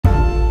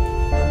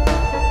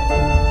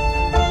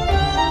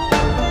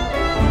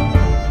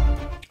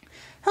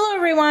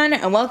everyone,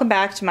 and welcome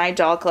back to my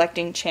doll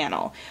collecting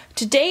channel.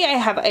 Today I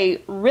have a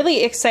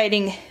really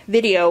exciting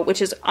video, which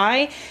is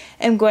I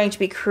am going to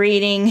be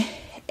creating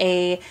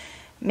a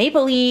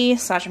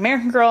Maplelea /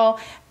 American Girl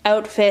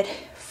outfit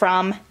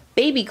from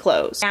baby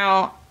clothes.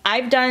 Now,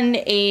 I've done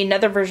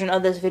another version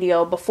of this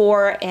video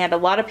before, and a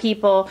lot of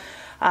people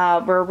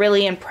were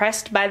really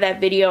impressed by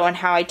that video on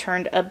how I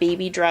turned a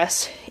baby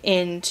dress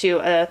into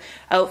an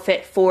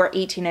outfit for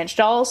 18-inch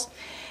dolls.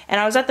 And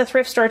I was at the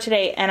thrift store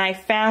today and I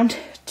found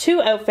two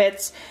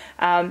outfits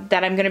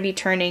that I'm going to be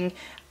turning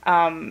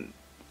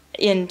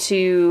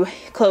into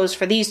clothes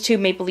for these two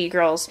Maplelea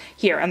girls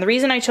here. And the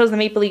reason I chose the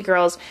Maplelea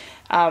girls,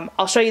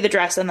 I'll show you the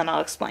dress and then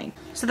I'll explain.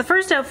 So the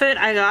first outfit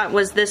I got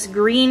was this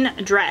green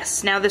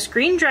dress. Now this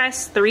green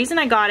dress, the reason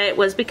I got it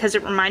was because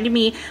it reminded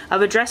me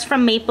of a dress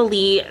from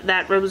Maplelea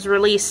that was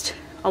released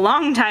a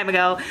long time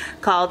ago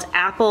called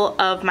Apple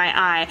of My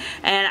Eye,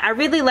 and I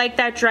really like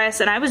that dress.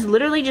 And I was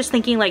literally just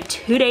thinking like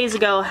 2 days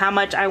ago how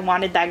much I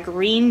wanted that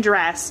green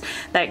dress,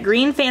 that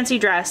green fancy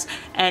dress.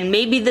 And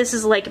maybe this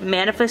is like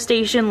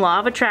manifestation, law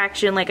of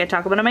attraction, like I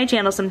talk about on my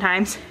channel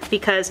sometimes,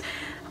 because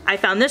I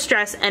found this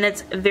dress and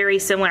it's very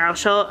similar. I'll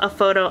show a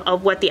photo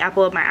of what the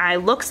apple of my eye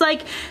looks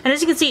like. And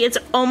as you can see, it's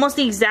almost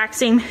the exact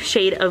same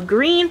shade of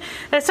green.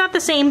 It's not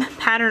the same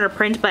pattern or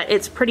print, but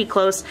it's pretty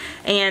close.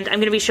 And I'm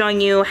gonna be showing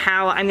you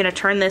how I'm gonna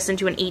turn this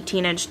into an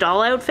 18-inch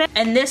doll outfit.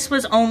 And this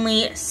was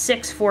only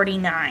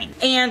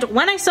 $6.49. And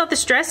when I saw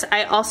this dress,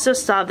 I also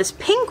saw this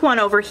pink one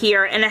over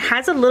here, and it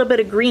has a little bit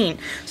of green.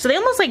 So they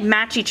almost like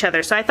match each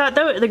other. So I thought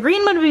the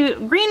green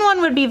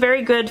one would be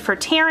very good for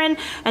Taryn,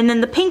 and then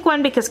the pink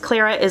one, because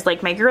Clara is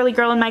like my girly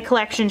girl in my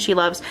collection. She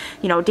loves,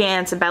 you know,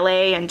 dance and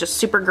ballet and just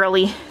super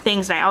girly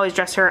things, and I always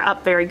dress her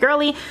up very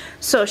girly,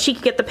 so she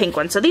could get the pink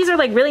one. So these are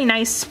like really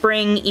nice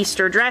spring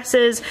Easter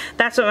dresses.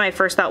 That's what my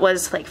first thought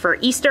was, like for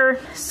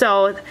Easter.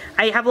 So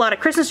I have a lot of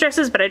Christmas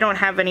dresses, but I don't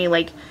have any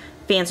like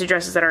fancy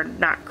dresses that are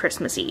not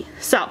Christmassy.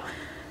 So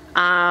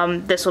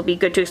this will be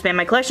good to expand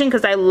my collection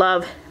because I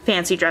love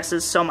fancy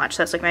dresses so much.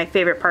 That's like my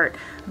favorite part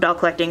of doll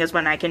collecting, is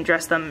when I can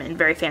dress them in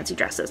very fancy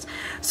dresses.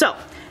 So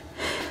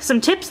some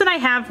tips that I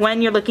have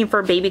when you're looking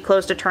for baby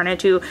clothes to turn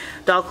into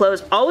doll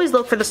clothes: always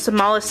look for the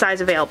smallest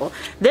size available.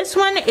 This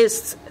one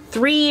is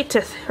 0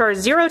 to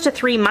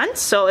 3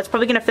 months, so it's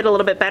probably going to fit a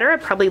little bit better,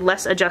 probably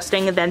less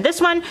adjusting than this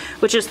one,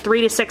 which is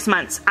 3 to 6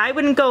 months. I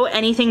wouldn't go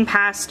anything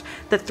past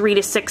the 3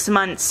 to 6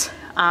 months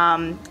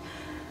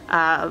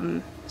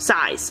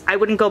size. I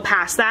wouldn't go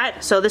past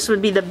that, so this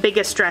would be the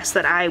biggest dress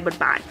that I would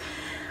buy.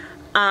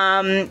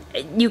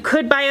 You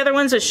could buy other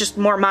ones, it's just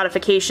more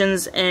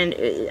modifications, and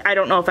I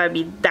don't know if I'd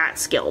be that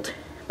skilled.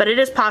 But it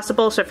is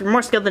possible, so if you're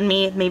more skilled than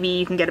me, maybe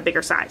you can get a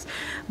bigger size.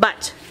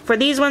 But for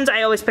these ones,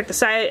 I always pick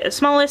the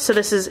smallest, so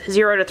this is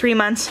 0 to 3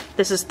 months,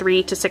 this is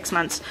 3 to 6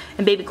 months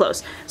in baby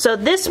clothes. So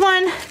this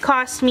one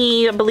cost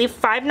me, I believe,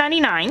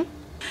 $5.99.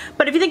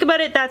 But if you think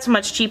about it, that's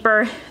much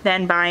cheaper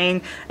than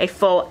buying a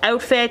full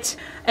outfit.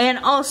 And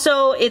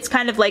also, it's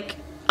kind of like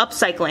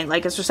upcycling,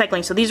 like it's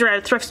recycling. So these are at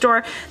a thrift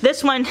store.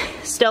 This one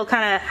still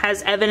kind of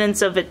has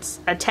evidence of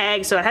a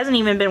tag, so it hasn't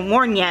even been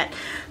worn yet.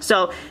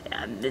 So,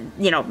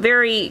 you know,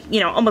 very, you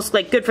know, almost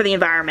like good for the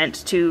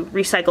environment to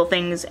recycle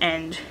things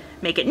and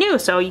make it new.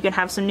 So you can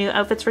have some new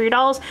outfits for your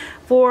dolls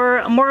for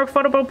a more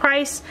affordable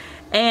price,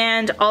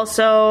 and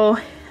also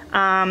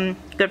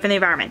good for the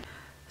environment.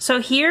 So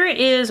here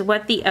is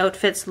what the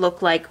outfits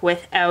look like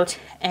without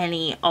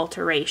any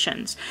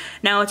alterations.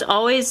 Now, it's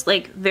always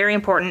like very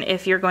important,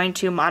 if you're going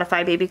to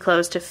modify baby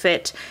clothes to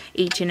fit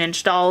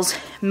 18-inch dolls,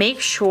 make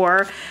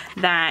sure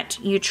that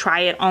you try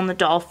it on the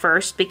doll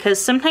first,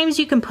 because sometimes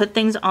you can put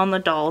things on the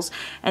dolls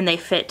and they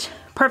fit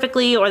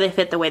perfectly, or they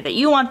fit the way that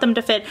you want them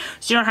to fit,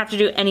 so you don't have to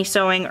do any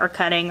sewing or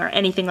cutting or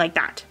anything like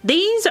that.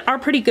 These are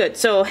pretty good,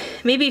 so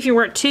maybe if you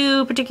weren't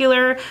too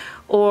particular,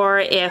 or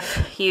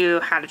if you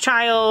had a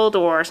child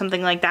or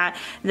something like that,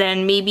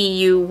 then maybe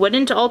you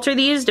wouldn't alter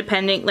these,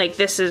 depending, like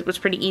this was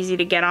pretty easy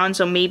to get on,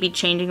 so maybe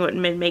changing would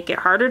make it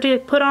harder to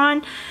put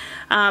on.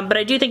 But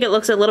I do think it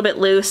looks a little bit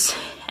loose.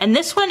 And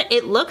this one,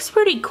 it looks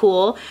pretty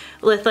cool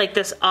with like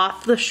this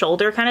off the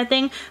shoulder kind of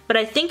thing, but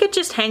I think it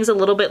just hangs a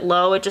little bit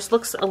low. It just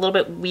looks a little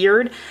bit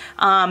weird.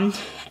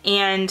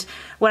 And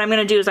what I'm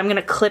gonna do is I'm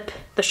gonna clip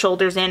the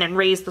shoulders in and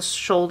raise the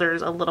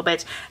shoulders a little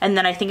bit. And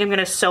then I think I'm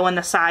gonna sew in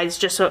the sides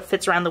just so it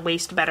fits around the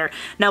waist better.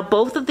 Now,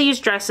 both of these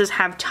dresses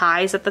have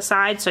ties at the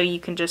side, so you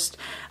can just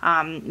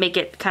make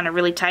it kind of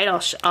really tight.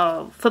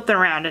 I'll flip them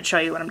around and show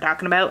you what I'm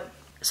talking about.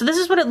 So this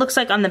is what it looks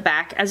like on the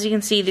back. As you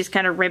can see, these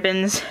kind of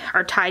ribbons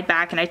are tied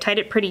back, and I tied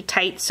it pretty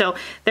tight, so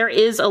there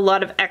is a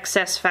lot of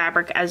excess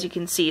fabric, as you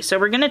can see. So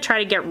we're gonna try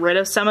to get rid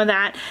of some of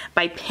that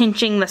by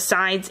pinching the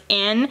sides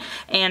in,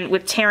 and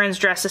with Taryn's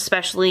dress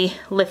especially,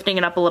 lifting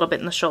it up a little bit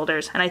in the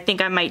shoulders. And I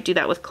think I might do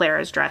that with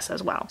Clara's dress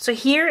as well. So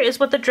here is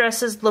what the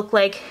dresses look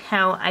like,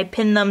 how I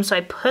pin them. So I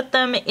put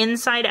them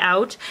inside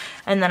out,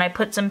 and then I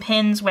put some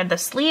pins where the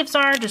sleeves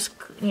are, just,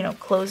 you know,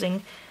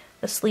 closing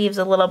the sleeves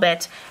a little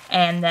bit,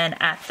 and then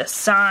at the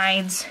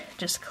sides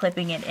just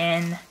clipping it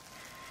in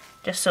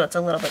just so it's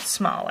a little bit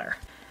smaller.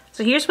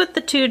 So here's what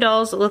the two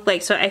dolls look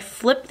like. So I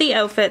flipped the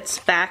outfits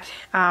back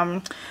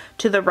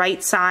to the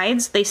right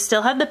sides. They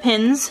still have the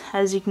pins,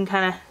 as you can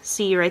kind of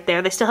see right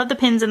there. They still have the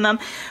pins in them.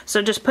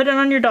 So just put it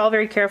on your doll,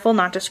 very careful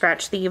not to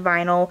scratch the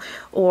vinyl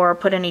or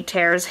put any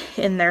tears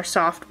in their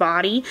soft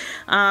body.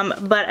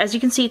 But as you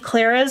can see,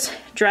 Clara's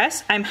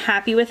dress, I'm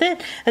happy with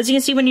it. As you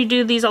can see when you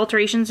do these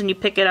alterations and you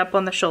pick it up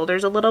on the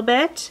shoulders a little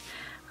bit,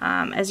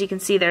 as you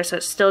can see there, so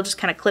it's still just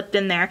kind of clipped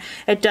in there.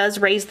 It does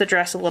raise the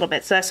dress a little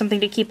bit, so that's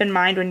something to keep in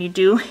mind when you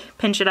do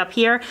pinch it up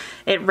here.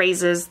 It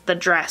raises the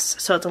dress,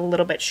 so it's a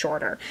little bit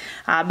shorter.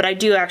 But I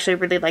do actually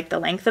really like the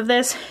length of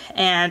this,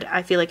 and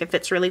I feel like it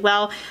fits really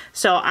well,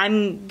 so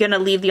I'm gonna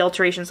leave the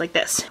alterations like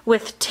this.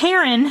 With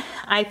Taryn,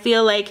 I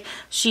feel like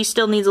she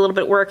still needs a little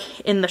bit of work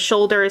in the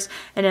shoulders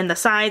and in the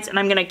sides, and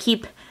I'm gonna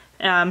keep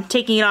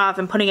taking it off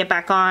and putting it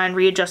back on,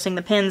 readjusting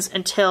the pins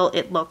until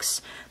it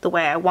looks the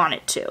way I want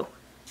it to.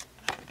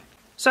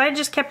 So I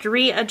just kept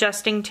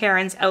readjusting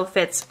Taryn's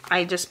outfits.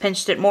 I just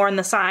pinched it more in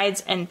the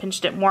sides and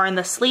pinched it more in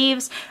the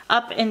sleeves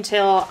up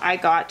until I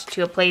got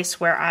to a place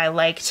where I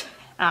liked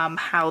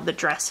how the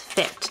dress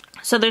fit.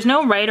 So there's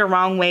no right or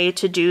wrong way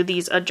to do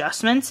these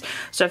adjustments.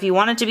 So if you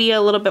want it to be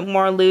a little bit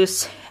more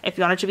loose, if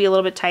you want it to be a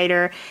little bit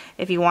tighter,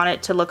 if you want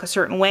it to look a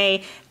certain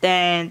way,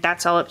 then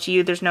that's all up to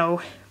you. There's no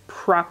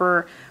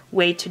proper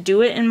way to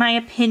do it in my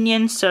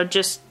opinion. So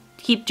just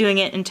keep doing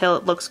it until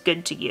it looks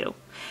good to you.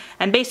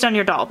 And based on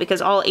your doll, because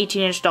all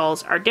 18-inch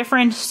dolls are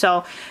different,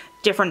 so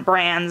different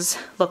brands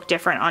look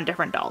different on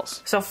different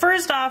dolls. So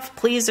first off,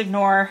 please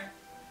ignore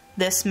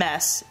this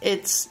mess.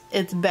 It's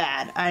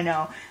bad, I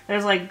know.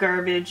 There's like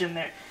garbage in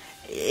there.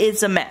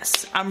 It's a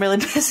mess. I'm really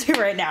busy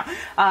right now.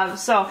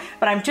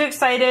 But I'm too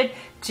excited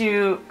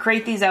to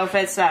create these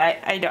outfits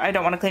that I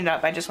don't want to clean it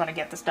up. I just want to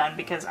get this done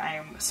because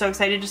I'm so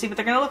excited to see what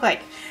they're going to look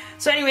like.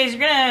 So anyways,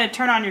 you're going to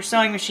turn on your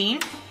sewing machine,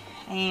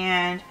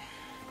 and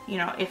you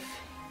know, if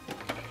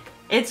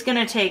it's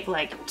gonna take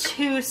like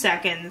 2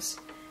 seconds.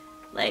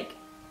 Like,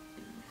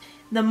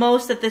 the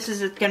most that this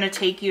is gonna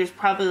take you is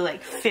probably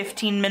like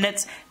 15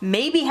 minutes,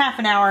 maybe half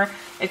an hour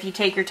if you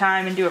take your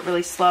time and do it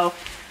really slow.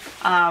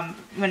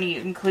 When you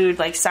include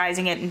like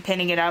sizing it and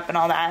pinning it up and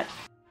all that.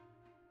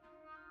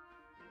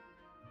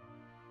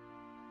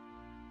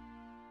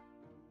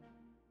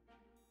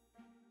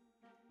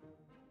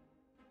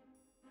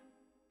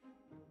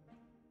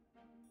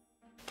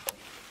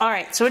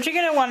 Alright, so what you're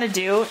going to want to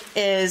do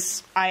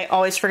is, I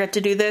always forget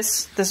to do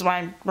this. This is why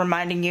I'm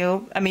reminding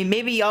you. I mean,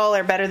 maybe y'all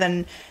are better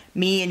than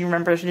me and you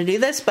remember to do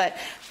this, but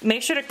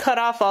make sure to cut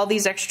off all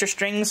these extra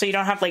strings so you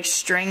don't have like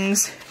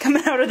strings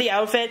coming out of the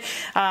outfit.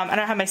 I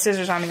don't have my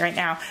scissors on me right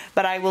now,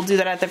 but I will do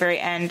that at the very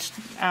end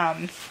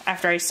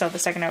after I sew the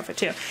second outfit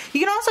too. You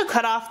can also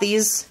cut off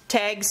these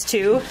tags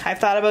too. I've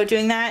thought about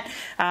doing that.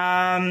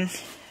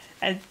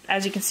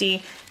 As you can see,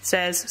 it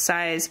says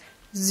size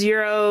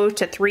 0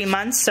 to 3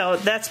 months, so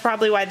that's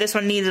probably why this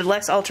one needed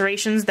less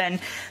alterations than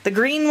the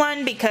green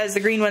one, because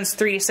the green one's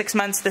 3 to 6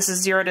 months, this is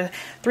 0 to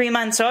 3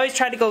 months. So I always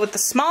try to go with the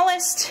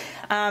smallest,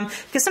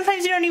 because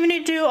sometimes you don't even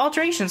need to do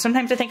alterations.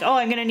 Sometimes I think, oh,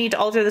 I'm gonna need to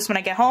alter this when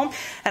I get home,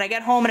 and I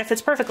get home and it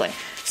fits perfectly.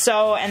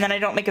 So, and then I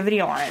don't make a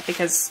video on it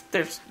because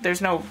there's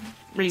no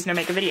reason to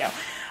make a video.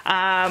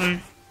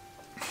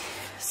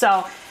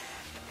 So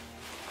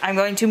I'm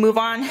going to move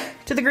on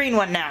to the green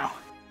one now.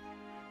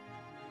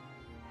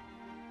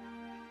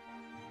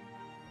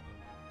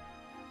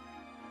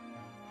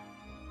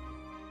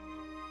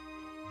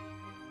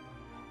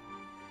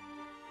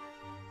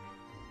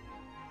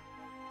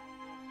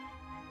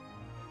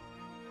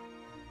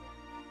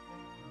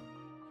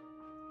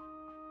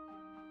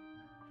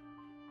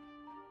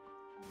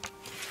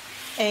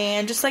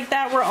 And just like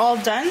that, we're all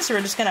done. So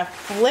we're just gonna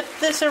flip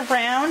this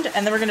around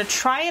and then we're gonna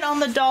try it on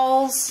the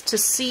dolls to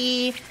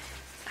see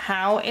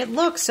how it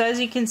looks. So as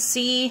you can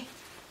see,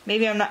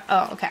 maybe I'm not,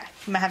 oh, okay.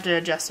 I might have to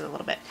adjust it a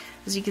little bit.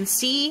 As you can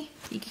see,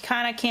 you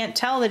kind of can't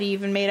tell that you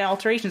even made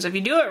alterations. If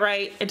you do it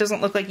right, it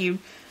doesn't look like you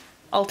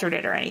altered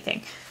it or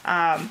anything.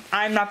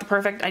 I'm not the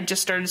perfect, I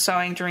just started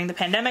sewing during the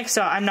pandemic,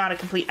 so I'm not a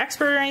complete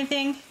expert or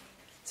anything.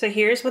 So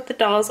here's what the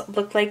dolls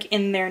look like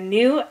in their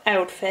new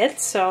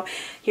outfits. So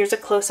here's a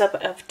close-up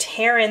of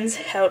Taryn's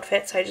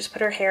outfit. So I just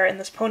put her hair in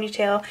this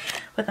ponytail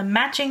with a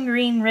matching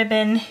green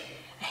ribbon,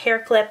 a hair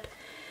clip,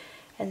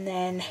 and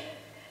then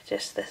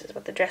just this is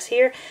what the dress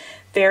here.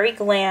 Very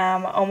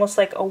glam, almost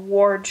like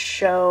award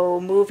show,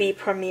 movie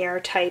premiere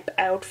type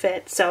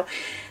outfit. So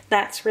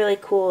that's really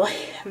cool.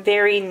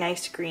 Very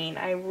nice green.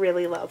 I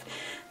really love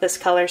this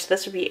color. So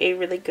this would be a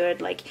really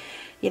good, like,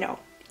 you know,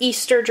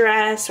 Easter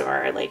dress,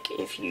 or like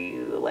if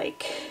you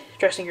like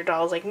dressing your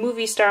dolls like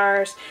movie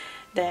stars,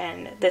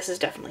 then this is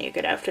definitely a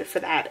good outfit for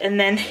that. And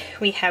then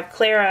we have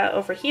Clara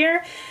over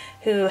here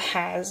who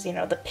has, you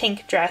know, the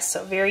pink dress,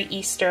 so very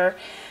Easter.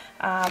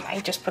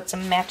 I just put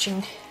some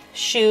matching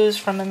shoes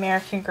from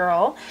American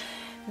Girl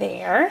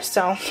there.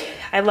 So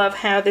I love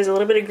how there's a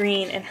little bit of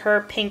green in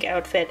her pink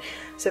outfit,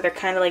 so they're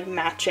kind of like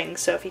matching.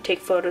 So if you take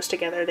photos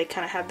together, they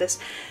kind of have this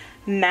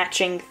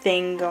matching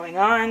thing going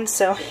on.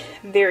 So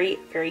very,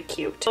 very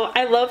cute. So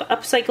I love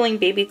upcycling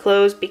baby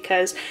clothes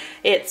because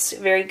it's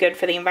very good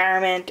for the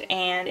environment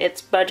and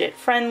it's budget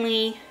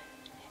friendly.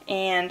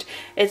 And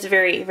it's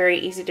very, very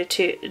easy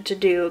to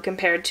do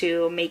compared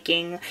to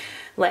making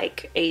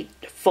like a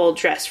full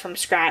dress from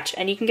scratch.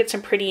 And you can get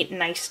some pretty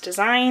nice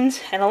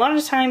designs. And a lot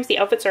of times the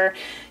outfits are,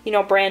 you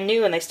know, brand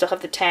new and they still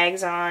have the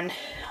tags on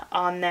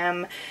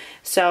them.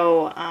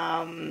 So,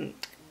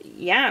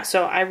 yeah,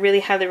 so I really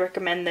highly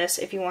recommend this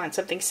if you want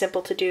something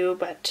simple to do,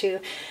 but to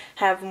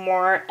have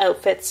more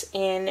outfits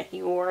in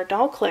your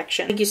doll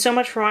collection. Thank you so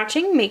much for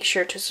watching. Make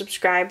sure to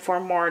subscribe for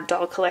more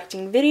doll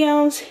collecting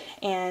videos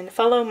and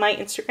follow my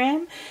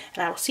Instagram,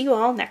 and I will see you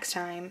all next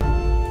time.